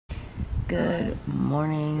Good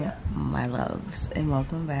morning, my loves, and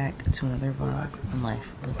welcome back to another vlog on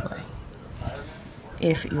Life with Lay.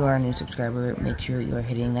 If you are a new subscriber, make sure you are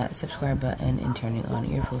hitting that subscribe button and turning on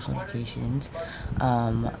your post notifications.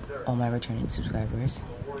 All my returning subscribers,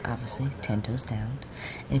 obviously, 10 toes down.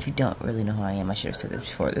 And if you don't really know who I am, I should have said this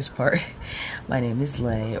before this part. My name is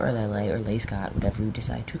Lay, or Lele, or Lay Scott, whatever you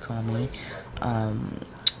decide to call me.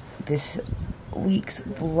 This week's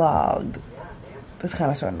vlog is kind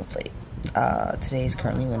of starting to play. Today is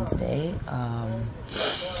currently Wednesday.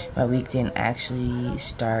 My week didn't actually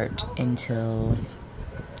start until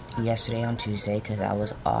yesterday on Tuesday because I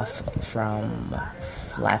was off from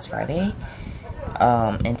last Friday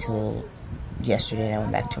until yesterday, and I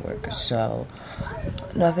went back to work. So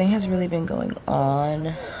nothing has really been going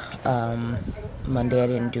on. Monday I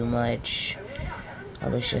didn't do much. I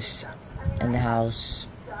was just in the house,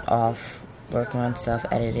 off, working on stuff,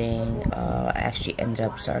 editing. I actually ended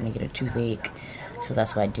up starting to get a toothache, so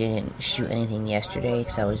that's why I didn't shoot anything yesterday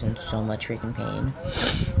because I was in so much freaking pain.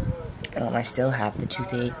 I still have the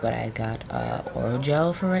toothache, but I got oral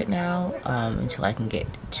gel for right now until I can get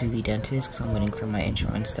to the dentist because I'm waiting for my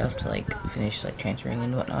insurance stuff to finish transferring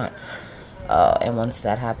and whatnot. And once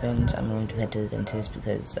that happens, I'm going to head to the dentist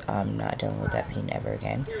because I'm not dealing with that pain ever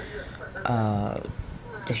again.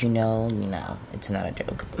 If you know, you know. It's not a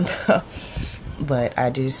joke. But I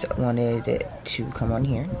just wanted to come on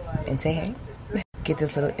here and say hey. Get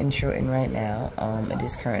this little intro in right now. It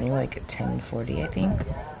is currently 10:40, I think.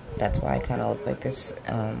 That's why I kind of look like this.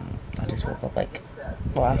 I just woke up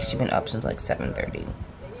well, I've actually been up since 7:30.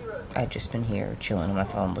 I've just been here chilling on my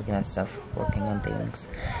phone, looking at stuff, working on things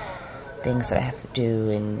that I have to do,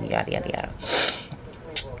 and yada yada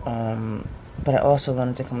yada. But I also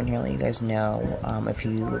wanted to come in here and let you guys know, if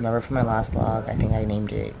you remember from my last vlog, I think I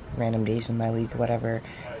named it Random Days in My Week or whatever,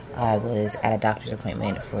 I was at a doctor's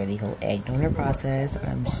appointment for the whole egg donor process.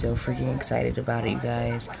 I'm so freaking excited about it, you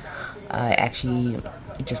guys. I actually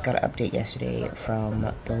just got an update yesterday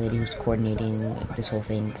from the lady who's coordinating this whole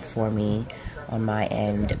thing for me on my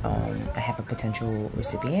end. I have a potential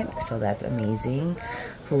recipient, so that's amazing,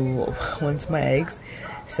 who wants my eggs.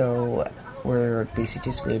 So we're basically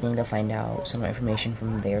just waiting to find out some information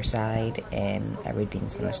from their side, and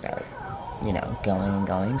everything's gonna start, going and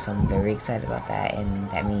going. So I'm very excited about that, and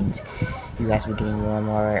that means you guys will be getting more and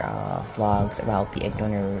more vlogs about the egg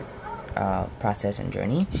donor process and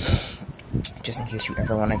journey, just in case you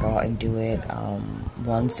ever want to go out and do it.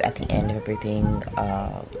 Once at the end of everything,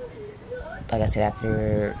 like I said,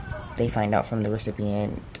 after they find out from the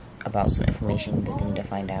recipient about some information that they need to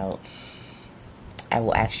find out, I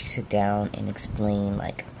will actually sit down and explain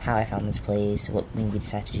how I found this place, what made me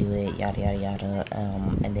decide to do it, yada yada yada,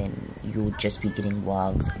 and then you'll just be getting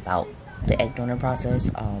vlogs about the egg donor process.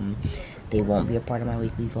 They won't be a part of my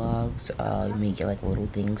weekly vlogs. You may get little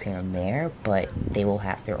things here and there, but they will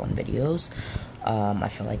have their own videos. I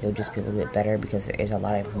feel like it'll just be a little bit better because there is a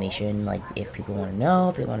lot of information, if people want to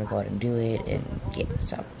know, if they want to go out and do it, and yeah.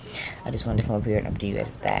 So I just wanted to come up here and update you guys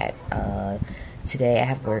with that. Today I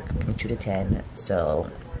have work from 2 to 10, so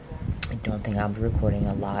I don't think I'll be recording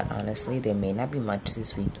a lot, honestly. There may not be much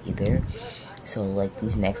this week either. So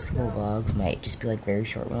these next couple vlogs might just be very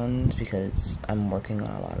short ones because I'm working on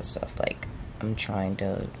a lot of stuff. I'm trying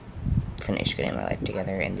to finish getting my life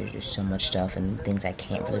together, and there's just so much stuff and things I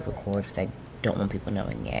can't really record because I don't want people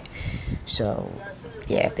knowing yet. So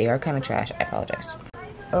yeah, if they are kind of trash, I apologize.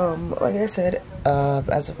 Like I said,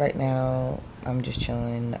 as of right now, I'm just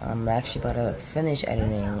chilling. I'm actually about to finish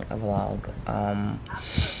editing a vlog,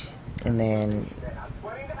 and then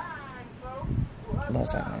what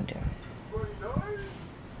was I gonna do?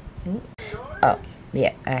 Oh,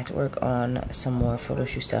 yeah, I have to work on some more photo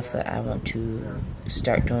shoot stuff that I want to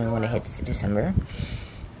start doing when it hits December,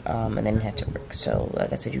 and then head to work. So,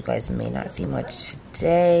 like I said, you guys may not see much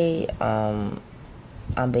today.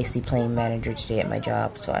 I'm basically playing manager today at my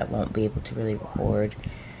job, so I won't be able to really record.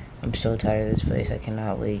 I'm so tired of this place. I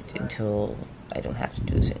cannot wait until I don't have to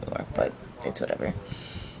do this anymore, but it's whatever.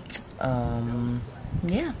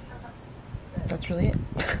 Yeah, that's really it.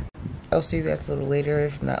 I'll see you guys a little later.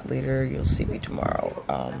 If not later, you'll see me tomorrow.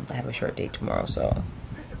 I have a short date tomorrow, so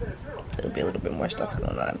there'll be a little bit more stuff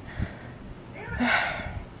going on.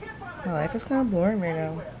 My life is kind of boring right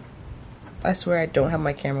now. I swear I don't have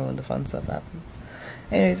my camera when the fun stuff happens.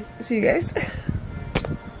 Anyways, see you guys. Okay,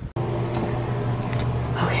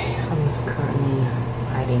 I'm currently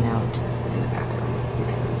hiding out in the bathroom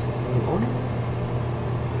because I'm bored.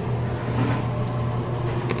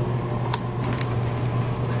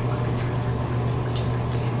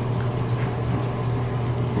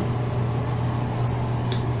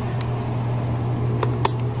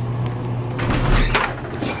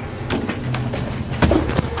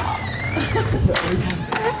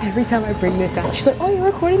 every time I bring this out, she's like, oh, you're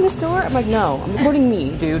recording the store? I'm like, no, I'm recording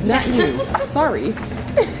me, dude, not you. Sorry.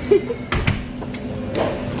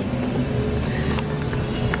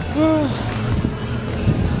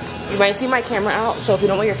 You might see my camera out, so if you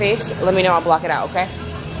don't want your face, let me know, I'll block it out, okay?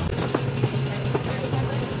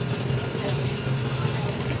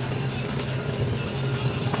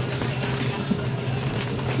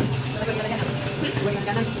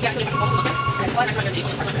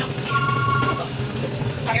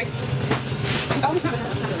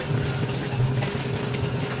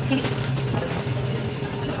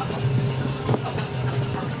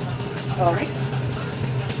 All right.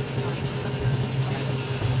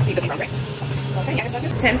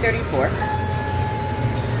 10:34.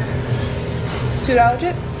 $2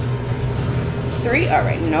 chip? 3? All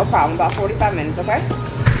right, no problem. About 45 minutes, okay?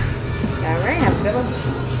 All right, have a good one.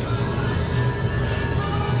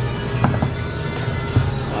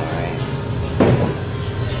 All right.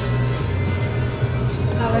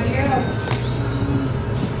 How about you?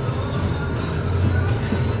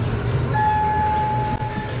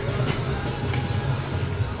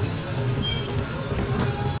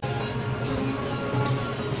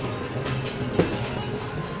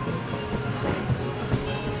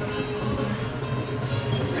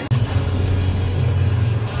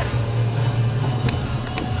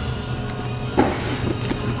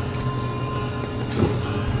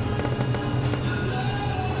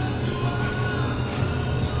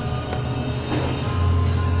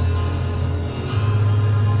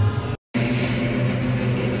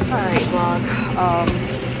 Alright, vlog.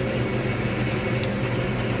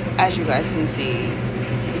 As you guys can see,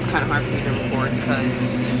 it's kind of hard for me to record because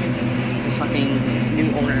this fucking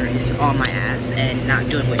new owner is on my ass and not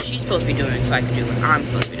doing what she's supposed to be doing so I can do what I'm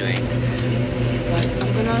supposed to be doing. But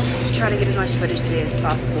I'm gonna try to get as much footage today as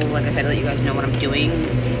possible. Like I said, to let you guys know what I'm doing,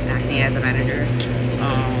 acting as a manager.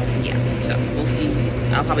 Yeah, so we'll see.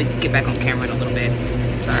 I'll probably get back on camera in a little bit.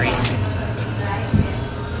 Sorry.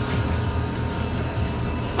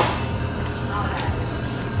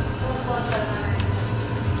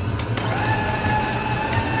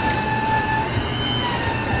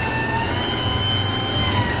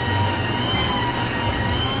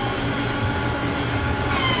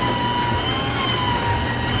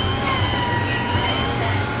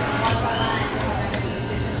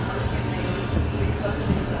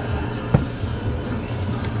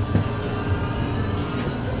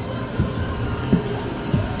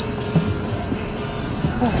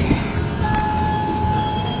 Okay.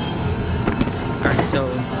 Alright, so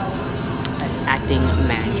that's acting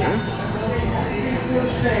manager.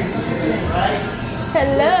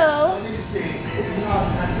 Hello.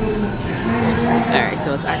 Alright,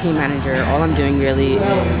 so it's acting manager. All I'm doing really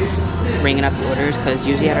is ringing up the orders because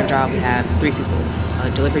usually at our job we have 3 people.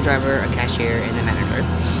 A delivery driver, a cashier, and a manager.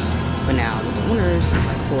 But now with the owners, it's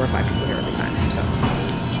like 4 or 5 people here every time. So,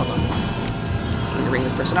 hold on. I'm gonna ring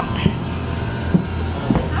this person up.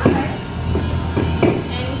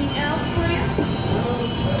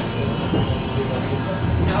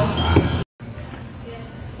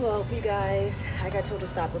 Well, you guys, I got told to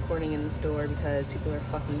stop recording in the store because people are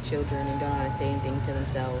fucking children and don't know how to say anything to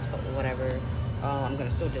themselves, but whatever. I'm gonna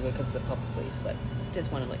still do it because it's a public place, but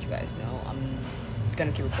just want to let you guys know I'm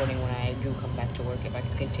gonna keep recording when I do come back to work, if I can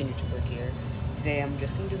continue to work here. Today I'm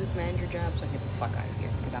just gonna do this manager job so I can get the fuck out of here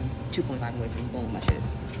because I'm 2.5 away from blowing my shit.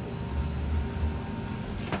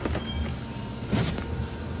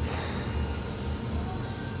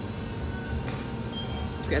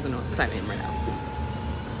 You guys don't know what time I am right now.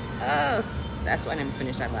 Oh, that's why I never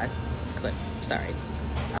finished that last clip. Sorry.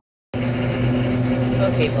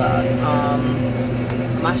 Okay, vlog.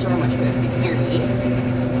 I'm not sure how much you guys can hear me.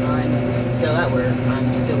 I'm still at work.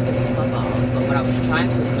 I'm still pissed the fuck off. But what I was trying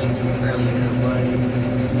to explain to you earlier was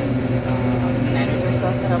manager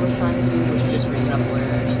stuff that I was trying to do, which is just ringing up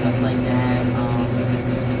orders, stuff like that.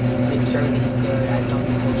 Making sure everything is good. I don't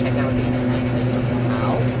think we'll check out at the end of the night because I don't know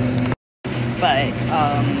how. But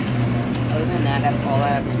other than that, that's all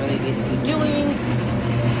I was really basically doing.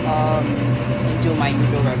 And doing my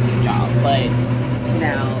usual regular job. But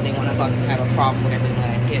now they want to fucking have a problem with everything that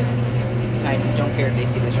I do. And I don't care if they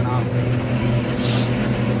see this or not.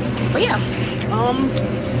 But yeah,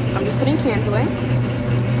 I'm just putting cans away.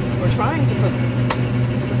 We're trying to put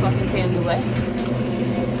the fucking cans away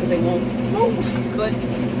because they won't move. But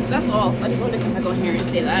that's all. I just wanted to come back on here and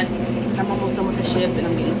say that I'm almost done with the shift and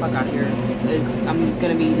I'm getting the fuck out of here because I'm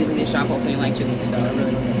gonna be leaving this job hopefully in like 2 weeks. So I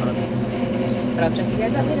really don't care about it. But I'll check you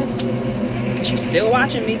guys out later because she's still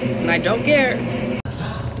watching me and I don't care.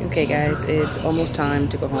 Okay guys, it's almost time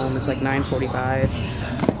to go home. It's like 9:45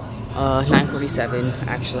 9:47.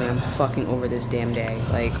 Actually, I'm fucking over this damn day.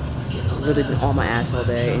 Like, literally been on my ass all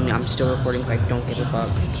day, and I'm still recording, so I don't give a fuck.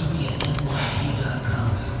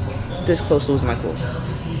 This close to losing my cool.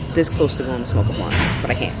 This close to going to smoke a blunt,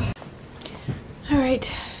 but I can't.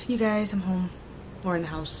 Alright, you guys, I'm home. Or in the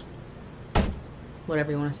house.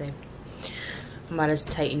 Whatever you want to say. I'm not as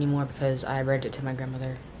tight anymore because I read it to my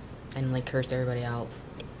grandmother and like cursed everybody out.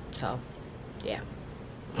 So, yeah.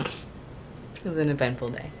 It was an eventful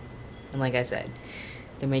day. And like I said,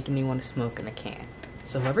 they're making me want to smoke and I can't.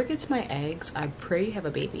 So whoever gets my eggs, I pray you have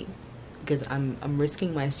a baby. Because I'm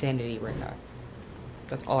risking my sanity right now.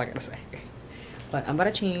 That's all I gotta say. But I'm about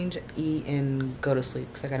to change, eat, and go to sleep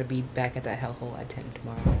because I gotta be back at that hellhole at 10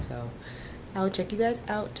 tomorrow. So I'll check you guys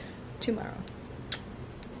out tomorrow.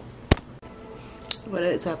 What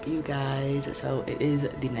is up, you guys? So it is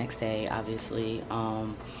the next day, obviously.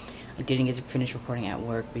 I didn't get to finish recording at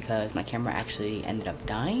work because my camera actually ended up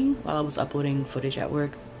dying while I was uploading footage at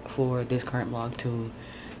work for this current vlog to,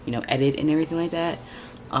 you know, edit and everything like that.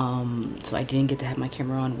 So I didn't get to have my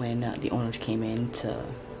camera on when the owners came in to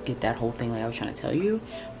get that whole thing like I was trying to tell you.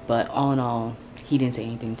 But all in all, he didn't say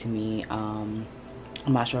anything to me. I'm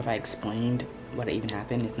not sure if I explained what even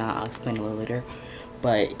happened. If not, I'll explain a little later.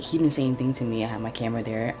 But he didn't say anything to me. I had my camera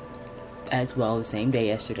there as well the same day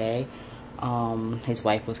yesterday. His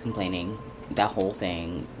wife was complaining that whole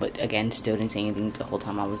thing, but again, still didn't say anything the whole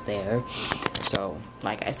time I was there. So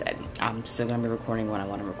like I said, I'm still gonna be recording when I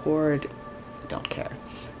want to record. Don't care.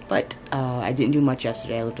 But I didn't do much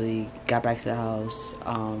yesterday. I literally got back to the house,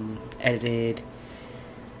 edited.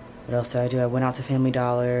 What else did I do? I went out to Family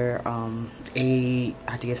Dollar, ate,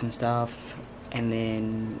 I had to get some stuff, and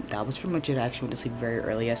then that was pretty much it. I actually went to sleep very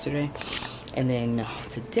early yesterday. And then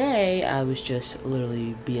today, I was just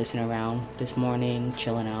literally BSing around this morning,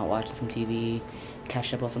 chilling out, watching some TV,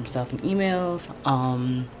 catching up on some stuff and emails,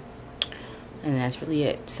 and that's really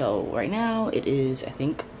it. So right now, it is, I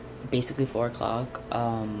think, basically 4 o'clock.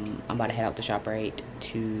 I'm about to head out to ShopRite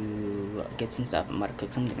to get some stuff. I'm about to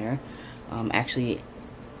cook some dinner. Actually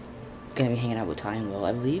gonna be hanging out with Ty and Will,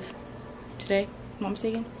 I believe, today, if I'm not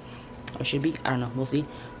mistaken. Or should be, I don't know, we'll see.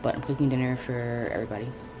 But I'm cooking dinner for everybody.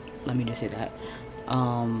 Let me just say that.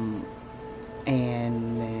 And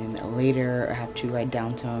then later I have to write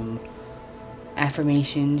down some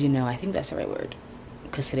affirmations, you know, I think that's the right word.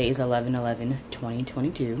 Because today is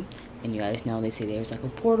 11/11/2022. And you guys know they say there's like a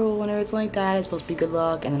portal and everything like that. It's supposed to be good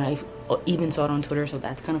luck. And then I even saw it on Twitter, so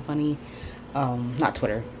that's kind of funny. Not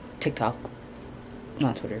Twitter, TikTok.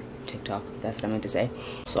 Not Twitter, TikTok. That's what I meant to say.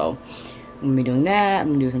 So I'm gonna be doing that. I'm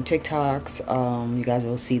gonna do some TikToks. You guys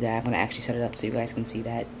will see that. I'm gonna actually set it up so you guys can see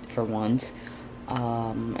that for once.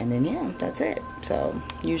 And then yeah, that's it. So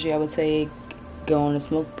usually I would say go on a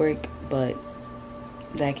smoke break, but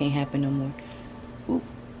that can't happen no more. Oop.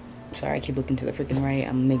 Sorry, I keep looking to the freaking right.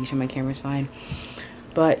 I'm making sure my camera's fine.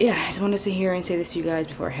 But yeah, I just wanted to sit here and say this to you guys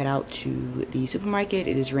before I head out to the supermarket.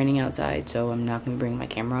 It is raining outside, so I'm not gonna bring my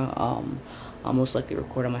camera. I'll most likely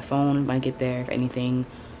record on my phone when I get there, if anything.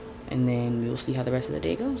 And then we'll see how the rest of the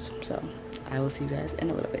day goes. So I will see you guys in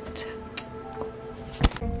a little bit.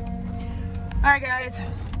 Alright guys.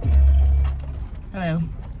 Hello.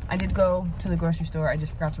 I did go to the grocery store. I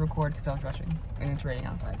just forgot to record because I was rushing and it's raining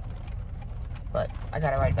outside. But I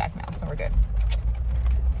got it right back now, so we're good.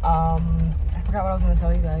 I forgot what I was gonna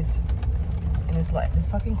tell you guys. And this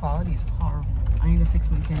fucking quality is horrible. I need to fix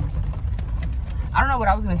my camera settings. I don't know what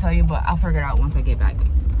I was gonna tell you, but I'll figure it out once I get back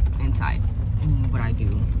inside and what I do.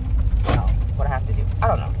 What I have to do. I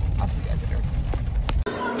don't know. I'll see you guys later.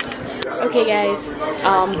 Okay guys,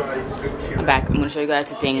 I'm back. I'm gonna show you guys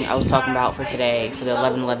the thing I was talking about for today, for the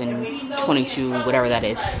 11/11/22, whatever that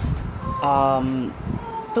is.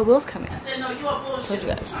 But Will's coming. I told you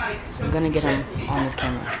guys. I'm gonna get him on this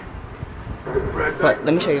camera. But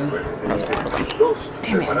let me show you what I was talking about.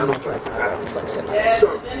 Damn it, I'm not flex it.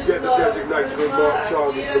 So, get the designator and mark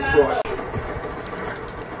Charlie to the price.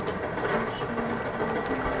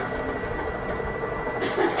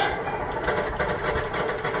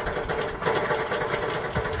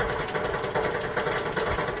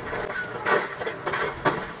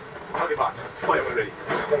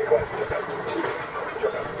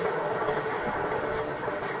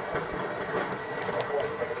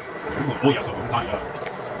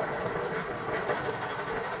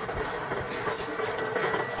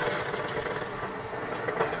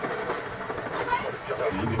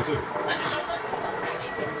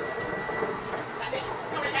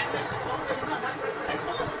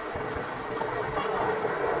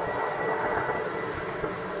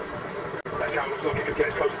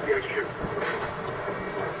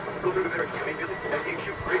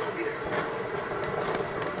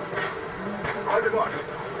 Target marked.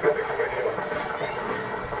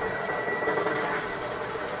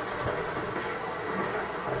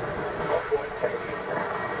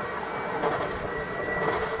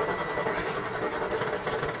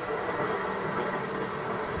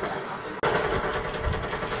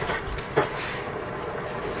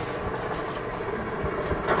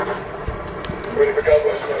 Ready for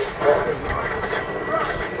combat.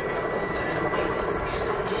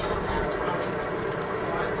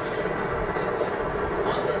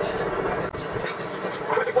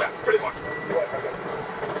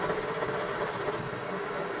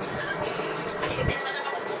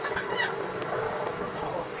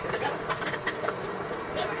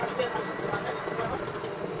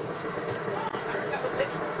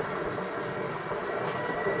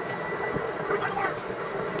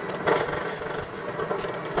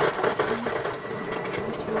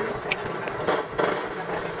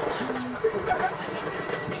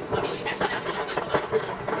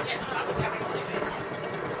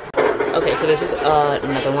 Okay, so this is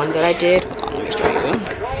another one that I did. Hold on, let me show you.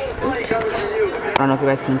 I don't know if you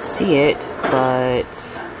guys can see it, but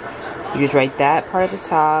you just write that part at the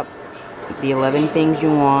top, the 11 things you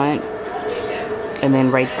want, and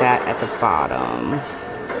then write that at the bottom.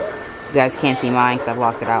 You guys can't see mine because I've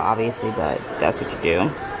locked it out, obviously, but that's what you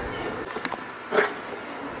do.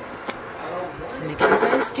 So make sure you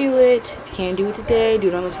guys do it. If you can't do it today, do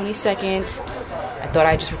it on the 22nd. I thought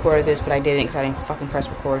I just recorded this, but I didn't because I didn't fucking press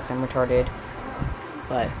record because I'm retarded.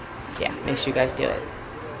 But, yeah, make sure you guys do it.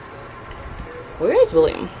 Where is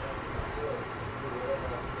William?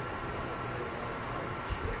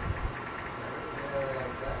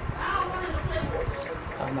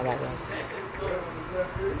 Oh, my bad, guys.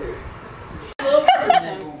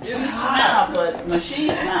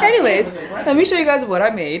 Anyways, let me show you guys what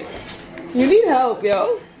I made. You need help,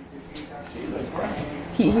 yo.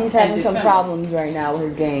 He's having some problems right now with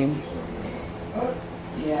his game.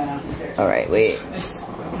 Yeah. Alright, wait.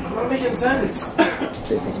 I'm not making sense.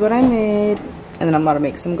 This is what I made. And then I'm about to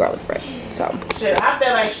make some garlic bread. So. Shit, I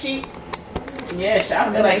feel like she. Yeah, shit,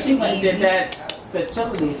 I feel like she went and did that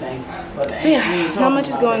fertility thing. But yeah, not much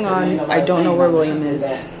is going on. I don't know where William is.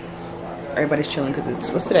 Everybody's chilling because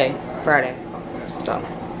it's, what's today? Friday. So,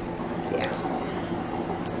 yeah.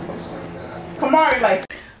 Kamari likes.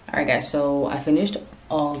 Alright guys, so I finished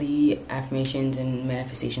all the affirmations and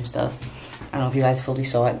manifestation stuff. I don't know if you guys fully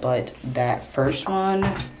saw it, but that first one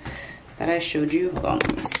that I showed you, hold on,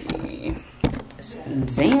 let me see.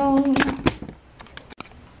 Zam.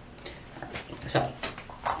 So,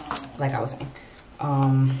 like I was saying,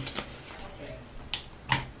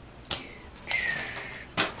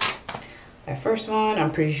 that first one,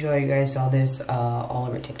 I'm pretty sure you guys saw this all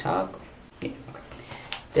over TikTok. Yeah, okay.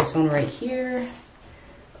 This one right here,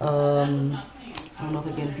 I don't know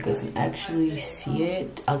if again if you guys can actually see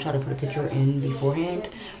it. I'll try to put a picture in beforehand,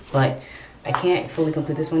 but I can't fully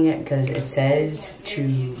complete this one yet because it says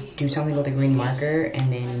to do something with a green marker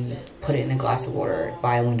and then put it in a glass of water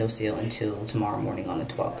by a windowsill until tomorrow morning on the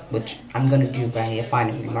 12th, which I'm gonna do, but I need to find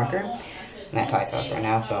a green marker. I'm at Ty's house right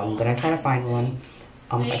now, so I'm gonna try to find one.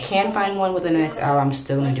 If I can find one within the next hour, I'm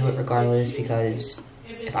still gonna do it regardless because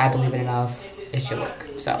if I believe it enough, it should work.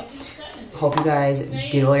 So, hope you guys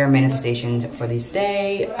did all your manifestations for this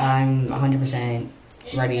day. I'm 100%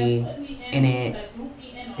 ready in it.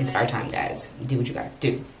 It's our time, guys. Do what you gotta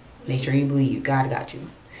do. Make sure you believe. God got you.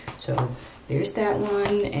 So, there's that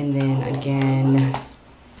one. And then, again,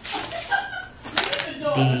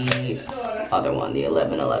 the other one, the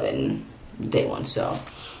 11/11 day one. So,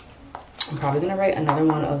 I'm probably going to write another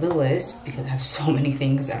one of the list because I have so many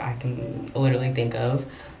things that I can literally think of.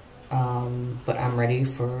 But I'm ready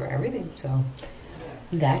for everything. So,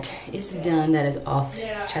 that is done. That is off,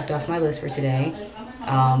 checked off my list for today.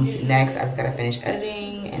 Next, I've got to finish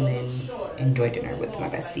editing and then enjoy dinner with my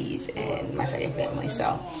besties and my second family.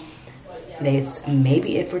 So, that's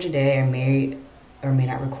maybe it for today. I may or may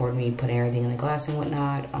not record me putting everything in the glass and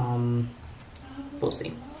whatnot. We'll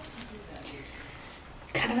see.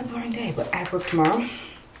 Kind of a boring day, but I work tomorrow.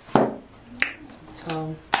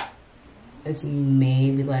 So, it's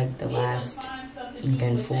maybe like the last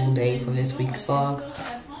eventful day for this week's vlog.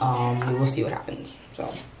 We will see what happens.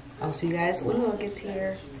 So, I'll see you guys when Will gets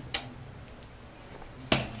here.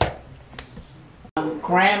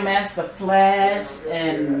 Grandmaster Flash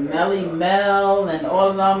and Melly Mel and all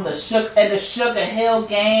of them, the Sugar Hill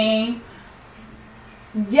Gang.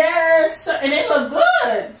 Yes, sir. And they look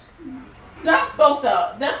good. Them folks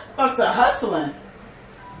are hustling.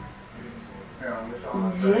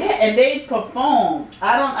 Yeah, and they performed.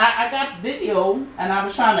 I got video and I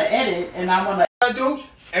was trying to edit and I wanna I do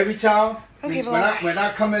every time Okay, when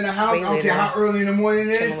I come in the house, I don't care how early in the morning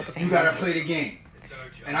it is, you gotta play the game.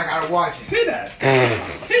 And I gotta watch it. Say that.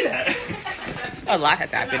 Say that. A lot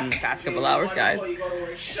has happened in the past couple hours, guys.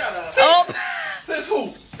 Oh! Says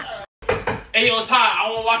who? Hey, yo, Ty, I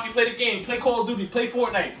want to watch you play the game. Play Call of Duty. Play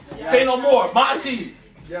Fortnite. Say no more. Monty.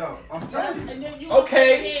 Yo, I'm telling you. And then you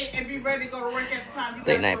Okay. and be ready to go to work at the time.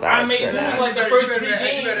 Late night I vibes. may lose like the first 3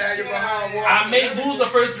 games. I may lose the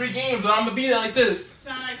first 3 games, but I'm gonna be there like this.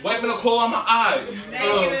 Wiping the coal on my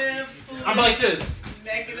eye. I'm like this.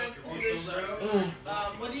 Negative.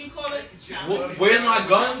 What do you call it? Where's my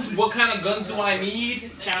guns? What kind of guns do I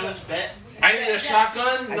need? Challenge bet. I need a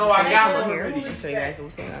shotgun? No, I got one here already. to show you guys what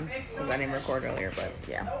was going on. Since I didn't record earlier, but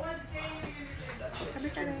yeah.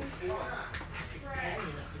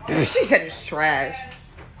 She said it's trash.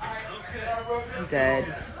 I'm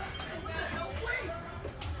dead.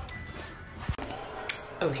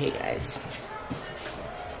 Okay, guys.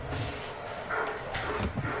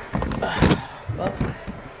 Well,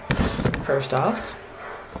 first off,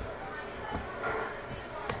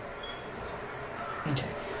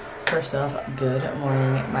 good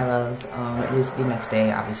morning, my loves. It is the next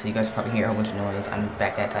day. Obviously, you guys can probably hear a bunch of noise. I'm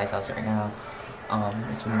back at Ty's house right now.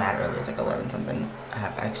 It's been mad early. It's like 11 something. I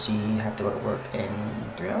have to go to work in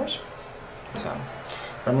 3 hours. So,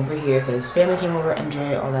 but I'm over here because family came over,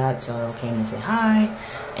 MJ, all that. So came to say hi,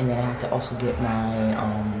 and then I have to also get my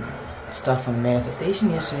stuff from Manifestation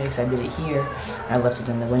yesterday because I did it here. I left it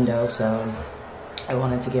in the window, so I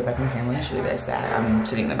wanted to get back in the camera and show you guys that. I'm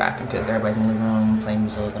sitting in the bathroom because everybody's in the living room playing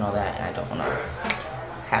music and all that, and I don't want to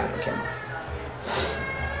have it on camera.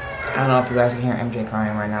 I don't know if you guys can hear MJ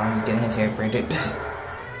crying right now. He's getting his hair braided.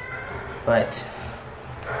 But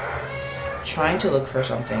trying to look for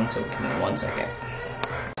something, so give me 1 second.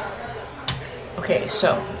 Okay,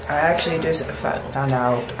 so I actually just found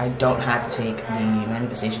out I don't have to take the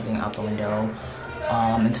manifestation thing out the window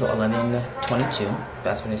until 11:22.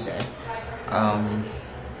 That's what it said.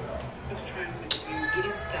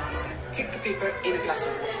 Take the paper in a glass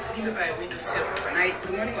of water. Leave it by a windowsill overnight.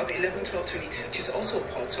 The morning of 11/12/22, which is also a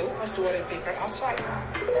portal, has the water paper outside.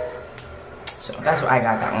 So that's where I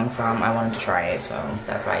got that one from. I wanted to try it, so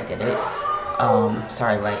that's why I did it.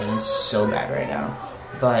 Sorry, lighting is so bad right now.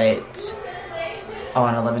 But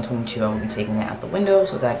on 11/22, I will be taking it out the window,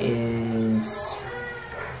 so that is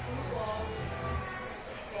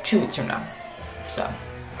 2 weeks from now. So,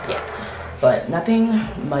 yeah. But nothing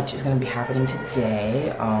much is going to be happening today.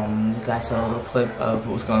 You guys saw a little clip of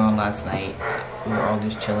what was going on last night. We were all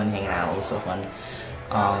just chilling, hanging out. It was so fun.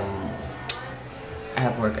 I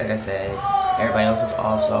have work, like I said. Everybody else is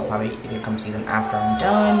off, so I'll probably either come see them after I'm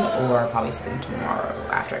done, or I'll probably see them tomorrow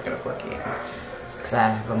after I get off work again. Because I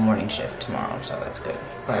have a morning shift tomorrow, so that's good.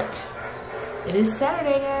 But it is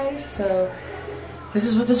Saturday, guys, so this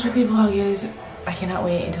is what this weekly vlog is. I cannot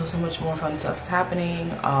wait until so much more fun stuff is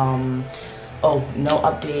happening. Oh, no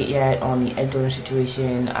update yet on the egg donor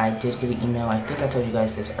situation. I did get an email. I think I told you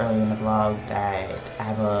guys this earlier in the vlog that I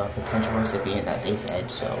have a potential recipient that they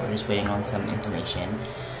said, so we're just waiting on some information.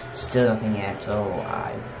 Still nothing yet, so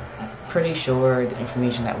I'm pretty sure the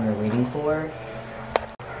information that we were waiting for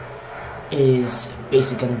is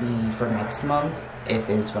basically going to be for next month, if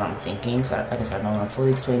it's what I'm thinking. So like I said, I don't want to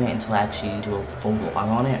fully explain it until I actually do a full vlog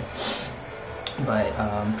on it. But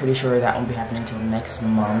I'm pretty sure that won't be happening until next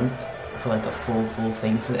month for like the full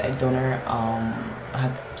thing for the egg donor. I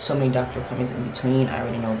have so many doctor appointments in between. I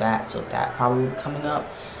already know that, so that probably will be coming up.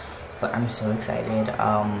 But I'm so excited.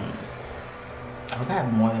 I hope I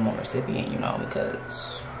have more than one recipient, you know,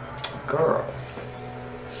 because girl.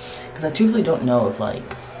 Because I truthfully don't know if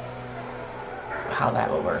like how that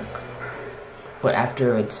will work. But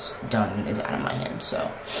after it's done, it's out of my hands. So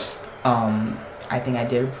I think I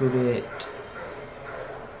did approve it.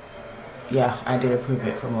 Yeah, I did approve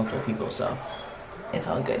it for multiple people, so it's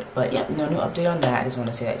all good. But yeah, no new update on that. I just want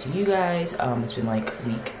to say that to you guys. It's been like a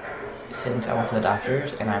week since I went to the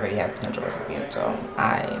doctors, and I already have a potential recipient, so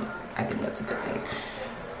I think that's a good thing.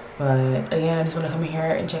 But again, I just want to come here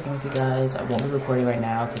and check in with you guys. I won't be recording right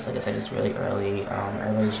now because, like I said, it's really early.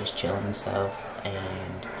 Everybody's just chilling and stuff,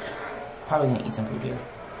 and probably gonna eat some food here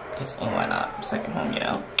because why not? Second home, you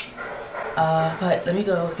know. But let me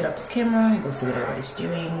go get off this camera and go see what everybody's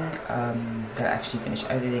doing. Gotta actually finish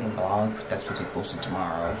editing a vlog that's supposed to be posted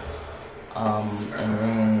tomorrow. And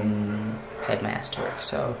then head my ass to work.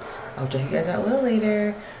 So I'll check you guys out a little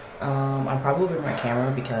later. I probably will bring my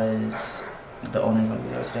camera because the owners won't be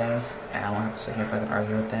there today, and I won't have to sit here if I can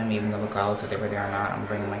argue with them, even though regardless if they were there or not, I'm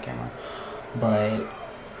bringing my camera. But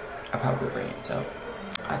I probably will bring it. So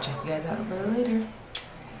I'll check you guys out a little later.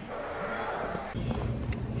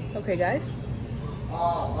 Okay, guys.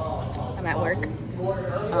 I'm at work.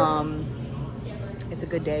 It's a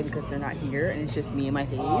good day because they're not here and it's just me and my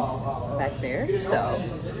faves back there, so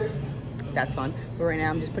that's fun. But right now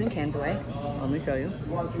I'm just putting cans away. Let me show you.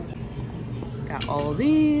 Got all of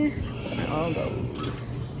these and all of those.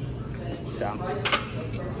 So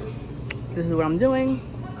this is what I'm doing.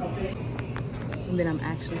 And then I'm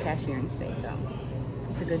actually cashiering today, so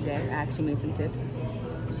it's a good day. I actually made some tips.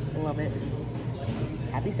 Love it.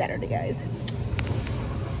 Happy Saturday, guys.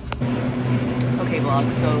 Okay,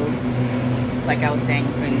 vlog, so like I was saying,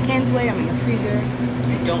 I'm putting the cans away. I'm in the freezer.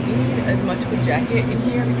 I don't need as much of a jacket in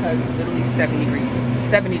here because it's literally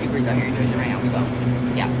 70 degrees out here in Jersey right now, so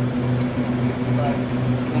yeah. But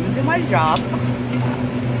I'm gonna do my job.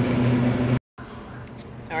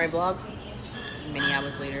 Alright, vlog. Many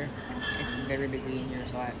hours later. It's very busy in here,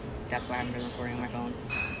 so that's why I haven't been recording on my phone.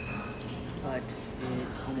 But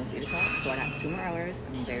it's almost 8 o'clock, so I got 2 more hours.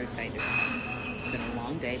 I'm very excited. It's been a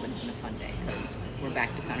long day, but it's been a fun day because we're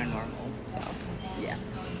back to kind of normal, so yeah.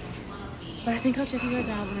 But I think I'll check you guys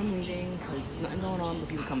out when I'm leaving because there's nothing going on but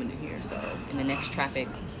people coming in here, so and the next traffic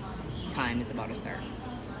time is about to start.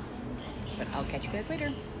 But I'll catch you guys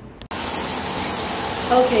later.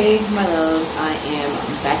 Okay, my love, I am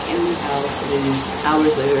back in the house. It is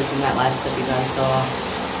hours later from that last clip you guys saw.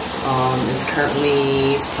 It's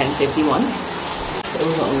currently 10:51. It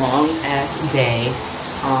was a long ass day.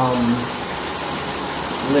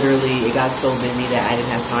 Literally, it got so busy that I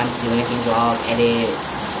didn't have time to do anything, vlog, edit,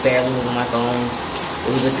 barely move on my phone.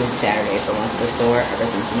 It was a good Saturday, so I went to the store ever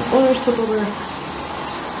since my owners took over.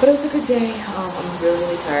 But it was a good day. I'm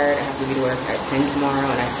really tired. I have to be to work at 10 tomorrow,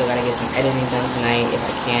 and I still gotta get some editing done tonight if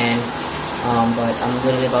I can. But I'm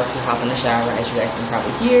literally about to hop in the shower, as you guys can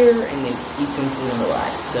probably hear, and then eat some food and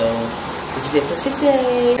relax. So this is it for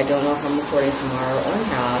today. I don't know if I'm recording tomorrow or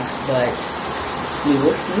not, but we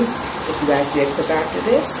will see. If you guys see a clip after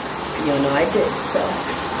this, you'll know I did. So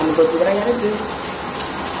I'm gonna go do what I gotta do.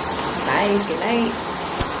 Bye. Good night.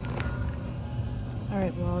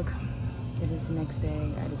 Alright, vlog. It is the next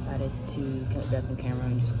day. I decided to get back on camera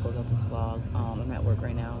and just close out this vlog. I'm at work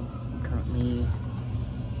right now. I'm currently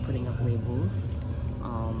putting up labels.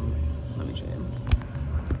 Let me show you.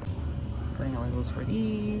 Putting up labels for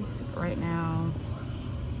these right now.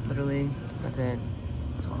 Literally, that's it.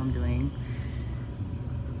 That's all I'm doing.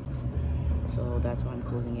 So that's why I'm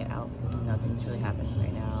closing it out because nothing's really happening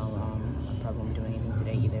right now. I probably won't be doing anything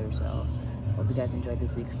today either. So hope you guys enjoyed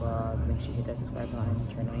this week's vlog. Make sure you hit that subscribe button,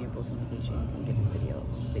 turn on your post notifications, and give this video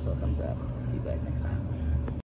a big old thumbs up. See you guys next time.